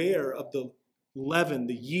beware of the leaven,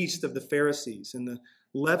 the yeast of the Pharisees and the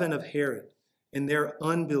leaven of Herod and their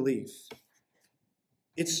unbelief,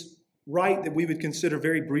 it's right that we would consider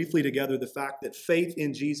very briefly together the fact that faith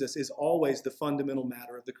in Jesus is always the fundamental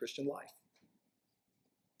matter of the Christian life.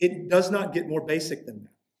 It does not get more basic than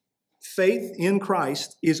that. Faith in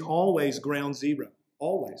Christ is always ground zero,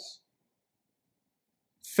 always.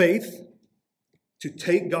 Faith to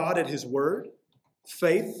take God at his word,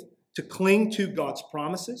 faith to cling to God's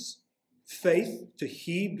promises, faith to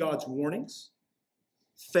heed God's warnings,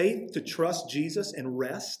 faith to trust Jesus and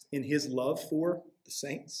rest in his love for the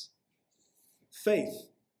saints, faith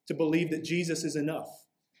to believe that Jesus is enough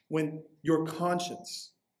when your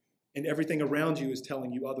conscience and everything around you is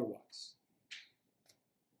telling you otherwise.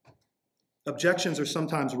 Objections are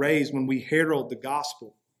sometimes raised when we herald the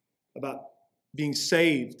gospel about being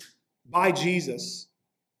saved by Jesus,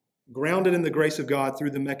 grounded in the grace of God through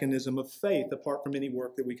the mechanism of faith, apart from any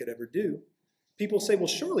work that we could ever do. people say, well,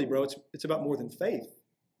 surely, bro, it's about more than faith.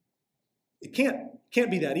 It can't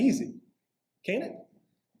be that easy, can it?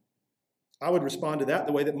 I would respond to that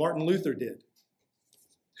the way that Martin Luther did.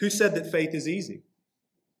 Who said that faith is easy?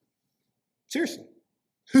 Seriously,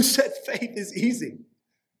 who said faith is easy?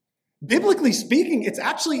 Biblically speaking, it's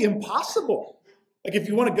actually impossible. Like if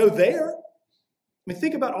you want to go there, I mean,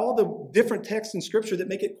 think about all the different texts in Scripture that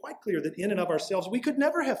make it quite clear that in and of ourselves, we could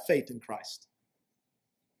never have faith in Christ.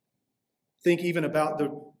 Think even about the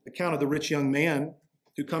account of the rich young man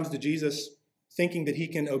who comes to Jesus thinking that he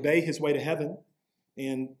can obey his way to heaven.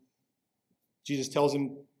 And Jesus tells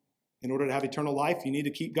him, in order to have eternal life, you need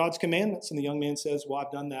to keep God's commandments. And the young man says, well,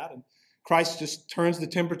 I've done that. And Christ just turns the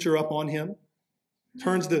temperature up on him,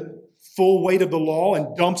 turns the full weight of the law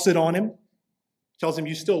and dumps it on him, tells him,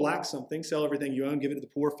 you still lack something. Sell everything you own, give it to the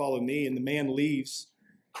poor, follow me. And the man leaves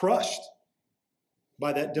crushed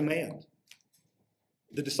by that demand.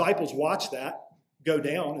 The disciples watch that go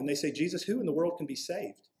down and they say, Jesus, who in the world can be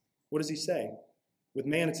saved? What does he say? With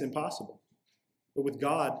man, it's impossible. But with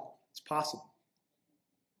God, it's possible.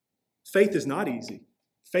 Faith is not easy.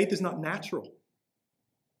 Faith is not natural.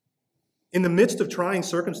 In the midst of trying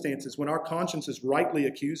circumstances, when our consciences rightly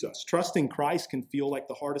accuse us, trusting Christ can feel like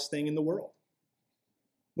the hardest thing in the world.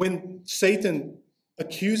 When Satan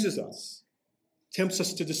accuses us, tempts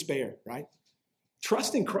us to despair, right?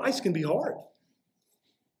 Trusting Christ can be hard.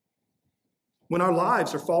 When our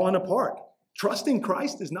lives are falling apart, trusting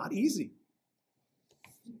Christ is not easy.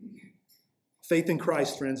 Faith in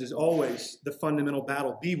Christ, friends, is always the fundamental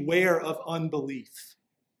battle. Beware of unbelief.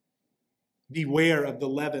 Beware of the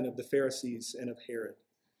leaven of the Pharisees and of Herod.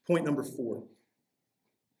 Point number 4.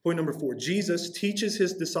 Point number 4. Jesus teaches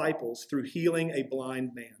his disciples through healing a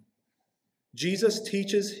blind man. Jesus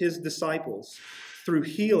teaches his disciples through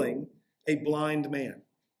healing a blind man.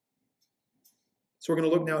 So we're going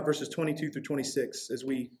to look now at verses 22 through 26 as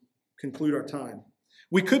we conclude our time.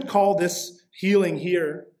 We could call this healing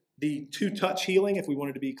here the two-touch healing if we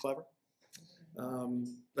wanted to be clever.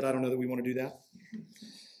 But I don't know that we want to do that.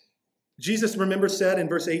 Jesus, remember, said in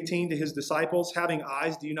verse 18 to his disciples, having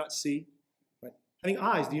eyes, do you not see? Right? Having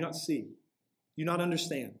eyes, do you not see? Do you not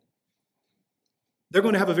understand? They're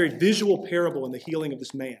going to have a very visual parable in the healing of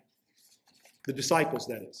this man. The disciples,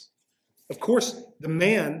 that is. Of course, the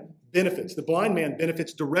man benefits. The blind man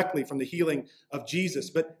benefits directly from the healing of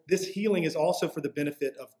Jesus, but this healing is also for the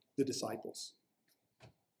benefit of the disciples.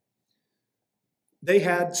 They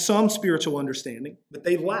had some spiritual understanding, but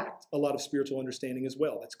they lacked a lot of spiritual understanding as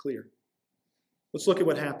well. That's clear. Let's look at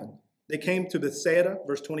what happened. They came to Bethsaida,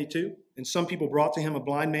 verse 22, and some people brought to him a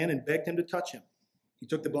blind man and begged him to touch him. He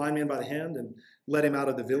took the blind man by the hand and led him out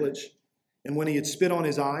of the village. And when he had spit on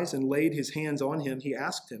his eyes and laid his hands on him, he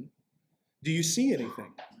asked him, do you see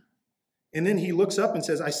anything? And then he looks up and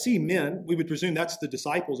says, I see men. We would presume that's the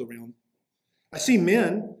disciples around. I see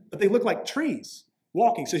men, but they look like trees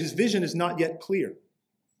walking. So his vision is not yet clear.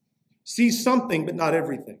 Sees something, but not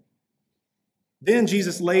everything. Then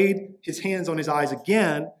Jesus laid his hands on his eyes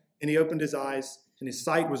again, and he opened his eyes, and his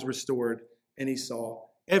sight was restored, and he saw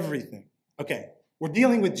everything. Okay, we're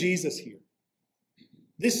dealing with Jesus here.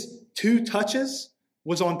 This 2 touches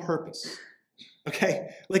was on purpose. Okay,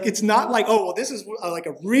 like it's not like, oh, well, this is like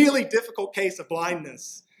a really difficult case of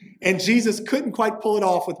blindness, and Jesus couldn't quite pull it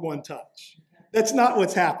off with 1 touch. That's not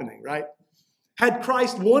what's happening, right? Had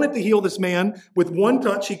Christ wanted to heal this man with 1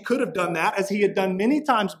 touch, he could have done that, as he had done many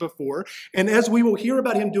times before, and as we will hear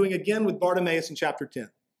about him doing again with Bartimaeus in chapter 10.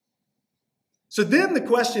 So then the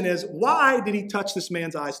question is, why did he touch this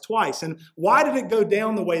man's eyes twice? And why did it go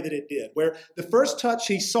down the way that it did? Where the first touch,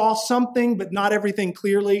 he saw something, but not everything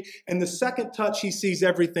clearly, and the second touch, he sees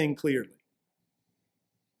everything clearly.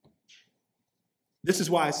 This is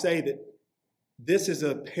why I say that this is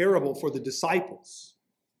a parable for the disciples.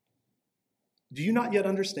 Do you not yet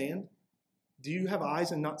understand? Do you have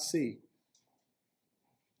eyes and not see?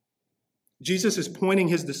 Jesus is pointing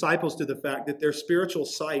his disciples to the fact that their spiritual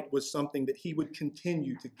sight was something that he would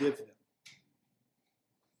continue to give them.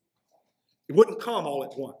 It wouldn't come all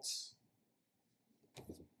at once.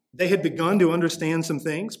 They had begun to understand some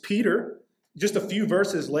things. Peter, just a few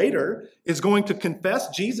verses later, is going to confess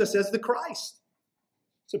Jesus as the Christ.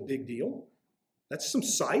 It's a big deal. That's some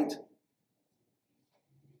sight.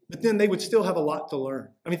 But then they would still have a lot to learn.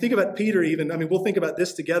 I mean, think about Peter even. I mean, we'll think about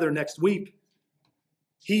this together next week.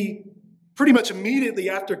 He pretty much immediately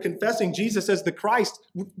after confessing Jesus as the Christ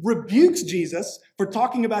rebukes Jesus for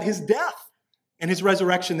talking about his death and his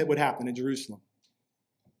resurrection that would happen in Jerusalem.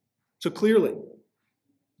 So clearly,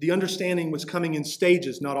 the understanding was coming in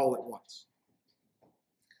stages, not all at once.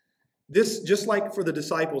 This, just like for the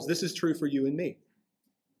disciples, this is true for you and me.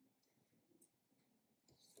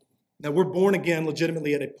 Now, we're born again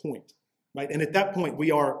legitimately at a point, right? And at that point,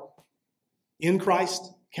 we are in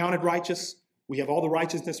Christ, counted righteous. We have all the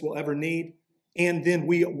righteousness we'll ever need. And then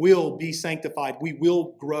we will be sanctified. We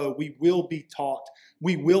will grow. We will be taught.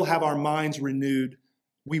 We will have our minds renewed.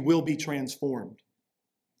 We will be transformed.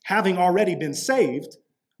 Having already been saved,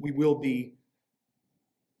 we will be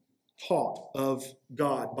taught of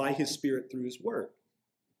God by his Spirit through his word.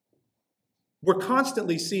 We're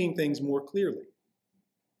constantly seeing things more clearly.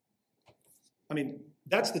 I mean,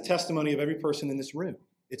 that's the testimony of every person in this room.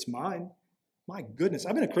 It's mine. My goodness,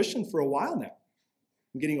 I've been a Christian for a while now.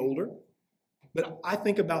 I'm getting older. But I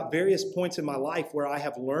think about various points in my life where I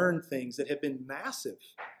have learned things that have been massive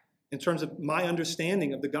in terms of my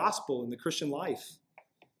understanding of the gospel and the Christian life.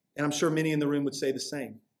 And I'm sure many in the room would say the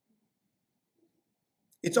same.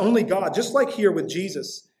 It's only God, just like here with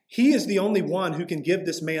Jesus, he is the only one who can give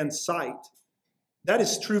this man sight. That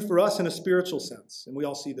is true for us in a spiritual sense. And we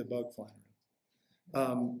all see the bug flying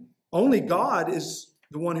around. Only God is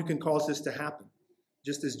the one who can cause this to happen,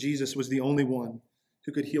 just as Jesus was the only one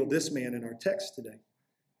who could heal this man in our text today.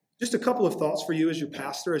 Just a couple of thoughts for you as your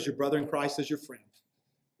pastor, as your brother in Christ, as your friend.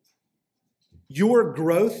 Your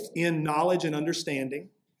growth in knowledge and understanding,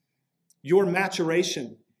 your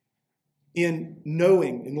maturation in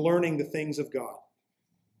knowing and learning the things of God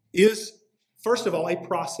is, first of all, a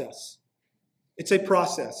process. It's a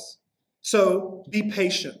process. So be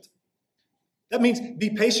patient. That means be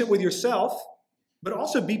patient with yourself, but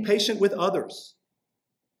also be patient with others.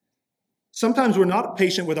 Sometimes we're not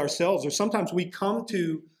patient with ourselves, or sometimes we come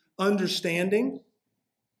to understanding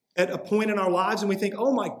at a point in our lives and we think,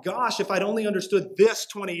 oh my gosh, if I'd only understood this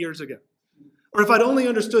 20 years ago, or if I'd only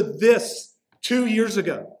understood this 2 years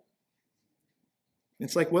ago.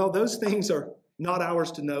 It's like, well, those things are not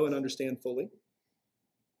ours to know and understand fully.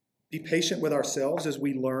 Be patient with ourselves as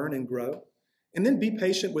we learn and grow, and then be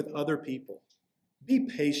patient with other people. Be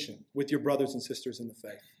patient with your brothers and sisters in the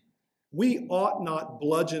faith. We ought not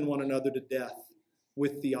bludgeon one another to death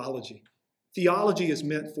with theology. Theology is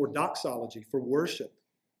meant for doxology, for worship,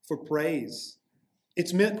 for praise.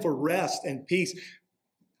 It's meant for rest and peace.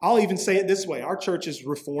 I'll even say it this way. Our church is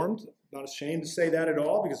Reformed. Not ashamed to say that at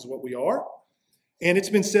all because it's what we are. And it's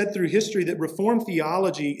been said through history that Reformed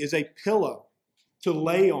theology is a pillow to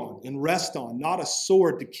lay on and rest on, not a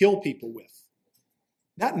sword to kill people with.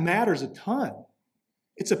 That matters a ton.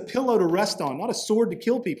 It's a pillow to rest on, not a sword to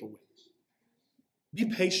kill people with. Be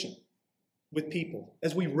patient with people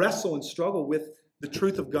as we wrestle and struggle with the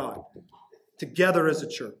truth of God together as a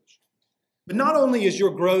church. But not only is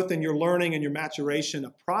your growth and your learning and your maturation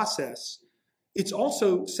a process, it's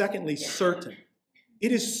also, secondly, certain.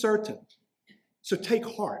 It is certain. So take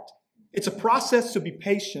heart. It's a process, so be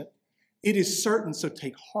patient. It is certain, so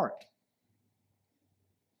take heart.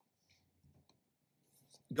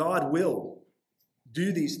 God will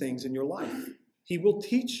do these things in your life. He will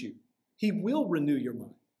teach you. He will renew your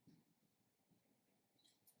mind.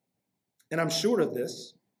 And I'm sure of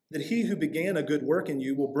this, that he who began a good work in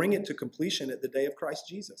you will bring it to completion at the day of Christ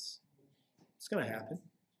Jesus. It's going to happen.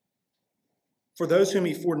 For those whom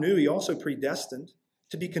he foreknew, he also predestined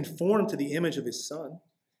to be conformed to the image of his Son,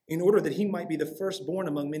 in order that he might be the firstborn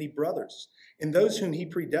among many brothers. And those whom he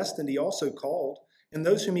predestined, he also called. And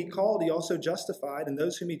those whom he called, he also justified. And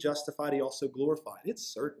those whom he justified, he also glorified. It's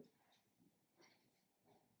certain.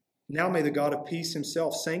 Now may the God of peace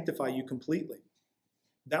himself sanctify you completely.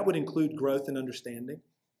 That would include growth and understanding,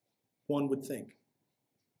 one would think.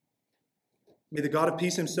 May the God of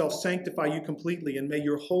peace himself sanctify you completely, and may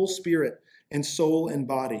your whole spirit and soul and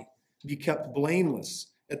body be kept blameless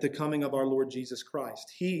at the coming of our Lord Jesus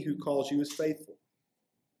Christ. He who calls you is faithful.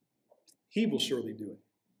 He will surely do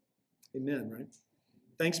it. Amen, right?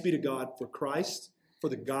 Thanks be to God for Christ, for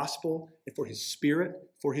the gospel, and for his Spirit,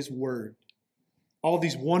 for his word. All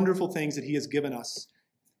these wonderful things that he has given us,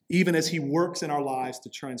 even as he works in our lives to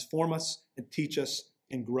transform us and teach us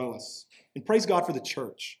and grow us. And praise God for the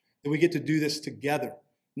church, that we get to do this together,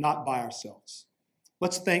 not by ourselves.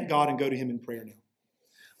 Let's thank God and go to him in prayer now.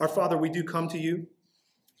 Our Father, we do come to you,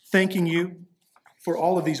 thanking you for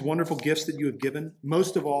all of these wonderful gifts that you have given,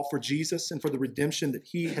 most of all for Jesus and for the redemption that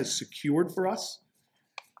he has secured for us.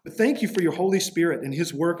 But thank you for your Holy Spirit and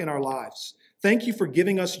his work in our lives. Thank you for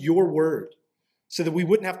giving us your word so that we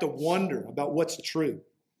wouldn't have to wonder about what's true.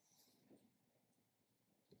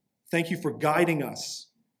 Thank you for guiding us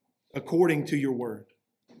according to your word.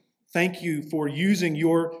 Thank you for using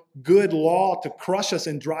your good law to crush us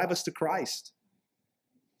and drive us to Christ.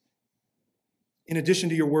 In addition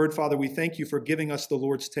to your word, Father, we thank you for giving us the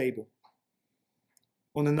Lord's table.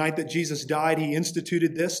 On the night that Jesus died, he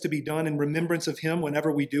instituted this to be done in remembrance of him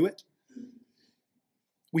whenever we do it.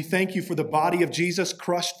 We thank you for the body of Jesus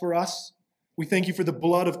crushed for us. We thank you for the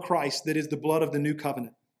blood of Christ that is the blood of the new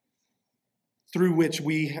covenant, through which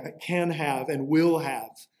we can have and will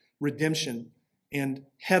have redemption and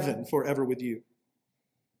heaven forever with you.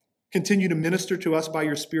 Continue to minister to us by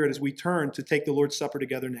your Spirit as we turn to take the Lord's Supper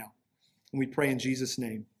together now. And we pray in Jesus'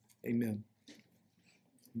 name. Amen.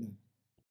 Amen.